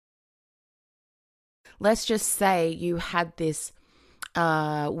let's just say you had this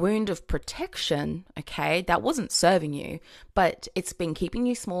wound of protection, okay, that wasn't serving you, but it's been keeping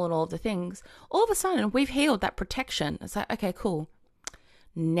you small and all of the things. All of a sudden, we've healed that protection. It's like, okay, cool.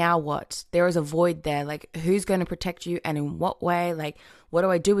 Now what? There is a void there. Like, who's going to protect you and in what way? Like, what do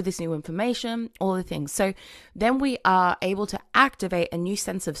I do with this new information? All the things. So then we are able to activate a new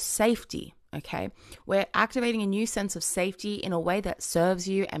sense of safety. Okay, we're activating a new sense of safety in a way that serves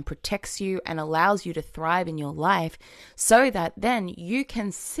you and protects you and allows you to thrive in your life, so that then you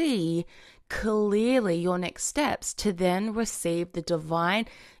can see clearly your next steps to then receive the divine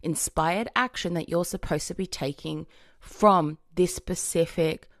inspired action that you're supposed to be taking from this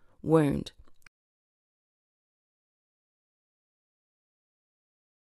specific wound.